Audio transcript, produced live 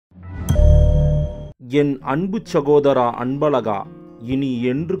என் அன்பு சகோதரா அன்பழகா, இனி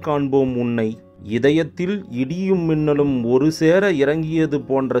என்று காண்போம் உன்னை? இதயத்தில் இடியும் மின்னலும் ஒரு சேர இறங்கியது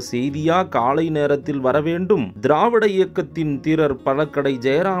போன்ற செய்தியா காலை நேரத்தில் வரவேண்டும்? திராவிட இயக்கத்தின் தீரர் பழக்கடை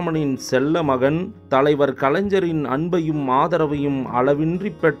ஜெயராமனின் செல்ல மகன் தலைவர் கலைஞரின் அன்பையும் ஆதரவையும்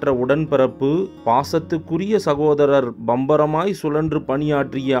அளவின்றி பெற்ற உடன்பிறப்பு, பாசத்துக்குரிய சகோதரர், பம்பரமாய் சுழன்று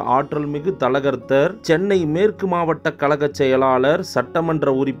பணியாற்றிய ஆற்றல் மிகு தலகர்த்தர், சென்னை மேற்கு மாவட்ட கழக செயலாளர்,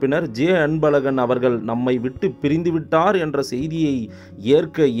 சட்டமன்ற உறுப்பினர் ஜே. அன்பழகன் அவர்கள் நம்மை விட்டு பிரிந்துவிட்டார் என்ற செய்தியை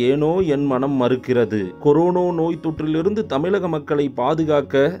ஏற்க ஏனோ என் மனம் மறுக்கிறது. கொரோனா நோய் தொற்றிலிருந்து தமிழக மக்களை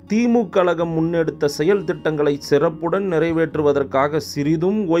பாதுகாக்க திமுக கழகம் முன்னெடுத்த செயல் திட்டங்களை சிறப்புடன் நிறைவேற்றுவதற்காக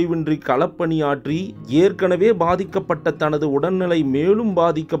சிறிதும் ஓய்வின்றி களப்பணியாற்றி ஏற்கனவே பாதிக்கப்பட்ட தனது உடல்நிலை மேலும்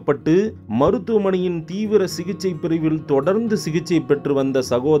பாதிக்கப்பட்டு மருத்துவமனையின் தீவிர சிகிச்சை பிரிவில் தொடர்ந்து சிகிச்சை பெற்று வந்த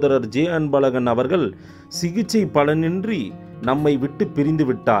சகோதரர் ஜே. அன்பழகன் அவர்கள் சிகிச்சை பலனின்றி நம்மை விட்டு பிரிந்து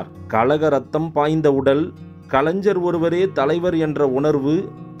விட்டார். கழக ரத்தம் பாய்ந்த உடல், கலைஞர் ஒருவரே தலைவர் என்ற உணர்வு,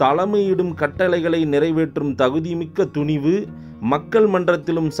 தலைமையிடும் கட்டளைகளை நிறைவேற்றும் தகுதிமிக்க துணிவு, மக்கள்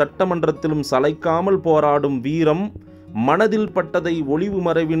மன்றத்திலும் சட்டமன்றத்திலும் சளைக்காமல் போராடும் வீரம், மனதில் பட்டதை ஒளிவு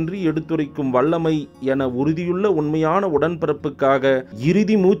மறைவின்றி எடுத்துரைக்கும் வல்லமை என உறுதியுள்ள உண்மையான உடன்பிறப்புக்காக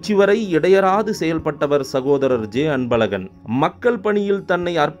இறுதி மூச்சு வரை இடையறாது செயல்பட்டவர் சகோதரர் ஜே. அன்பழகன். மக்கள் பணியில்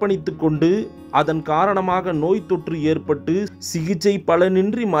தன்னை அர்ப்பணித்துக் கொண்டு அதன் காரணமாக நோய் தொற்று ஏற்பட்டு சிகிச்சை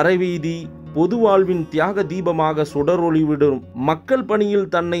பலனின்றி மறைவெய்தி பொது வாழ்வின் தியாக தீபமாக சுடரொளிவிடும் மக்கள் பணியில்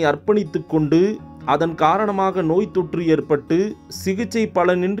தன்னை அர்ப்பணித்துக் கொண்டு அதன் காரணமாக நோய் தொற்று ஏற்பட்டு சிகிச்சை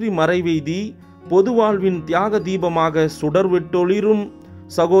பலனின்றி மறைவெய்தி பொது வாழ்வின் தியாக தீபமாக சுடர்விட்டொளிரும்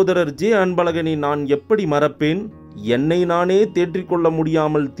சகோதரர் ஜே. அன்பழகனை நான் எப்படி மறப்பேன்? என்னை நானே தேற்றிக்கொள்ள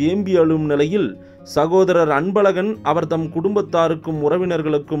முடியாமல் தேம்பி அழும் நிலையில் சகோதரர் அன்பழகன் அவர் தம் குடும்பத்தாருக்கும்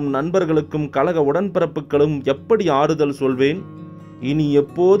உறவினர்களுக்கும் நண்பர்களுக்கும் கழக உடன்பிறப்புகளும் எப்படி ஆறுதல் சொல்வேன்? இனி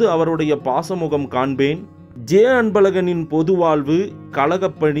எப்போது அவருடைய பாசமுகம் காண்பேன்? ஜே. அன்பழகனின் பொது வாழ்வு,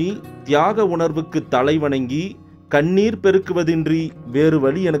 கழகப்பணி, தியாக உணர்வுக்கு தலைவணங்கி கண்ணீர் பெருக்குவதின்றி வேறு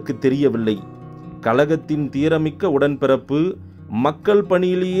வழி எனக்கு தெரியவில்லை. கழகத்தின் தீரமிக்க உடன்பிறப்பு, மக்கள்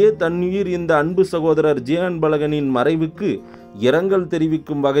பணியிலேயே தன்னுயிர் இந்த அன்பு சகோதரர் ஜே. அன்பழகனின் மறைவுக்கு இரங்கல்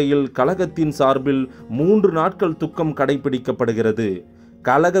தெரிவிக்கும் வகையில் கழகத்தின் சார்பில் 3 நாட்கள் துக்கம் கடைபிடிக்கப்படுகிறது.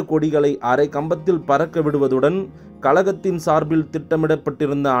 கழக கொடிகளை அரை கம்பத்தில் பறக்க விடுவதுடன் கழகத்தின் சார்பில்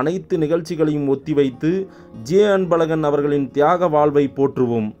திட்டமிடப்பட்டிருந்த அனைத்து நிகழ்ச்சிகளையும் ஒத்திவைத்து ஜே. அன்பழகன் அவர்களின் தியாக வாழ்வை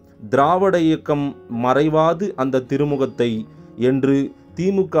போற்றுவோம். திராவிட இயக்கம் மறைவாது அந்த திருமுகத்தை என்று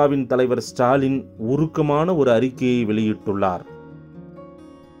திமுகவின் தலைவர் ஸ்டாலின் உருக்கமான ஒரு அறிக்கையை வெளியிட்டுள்ளார்.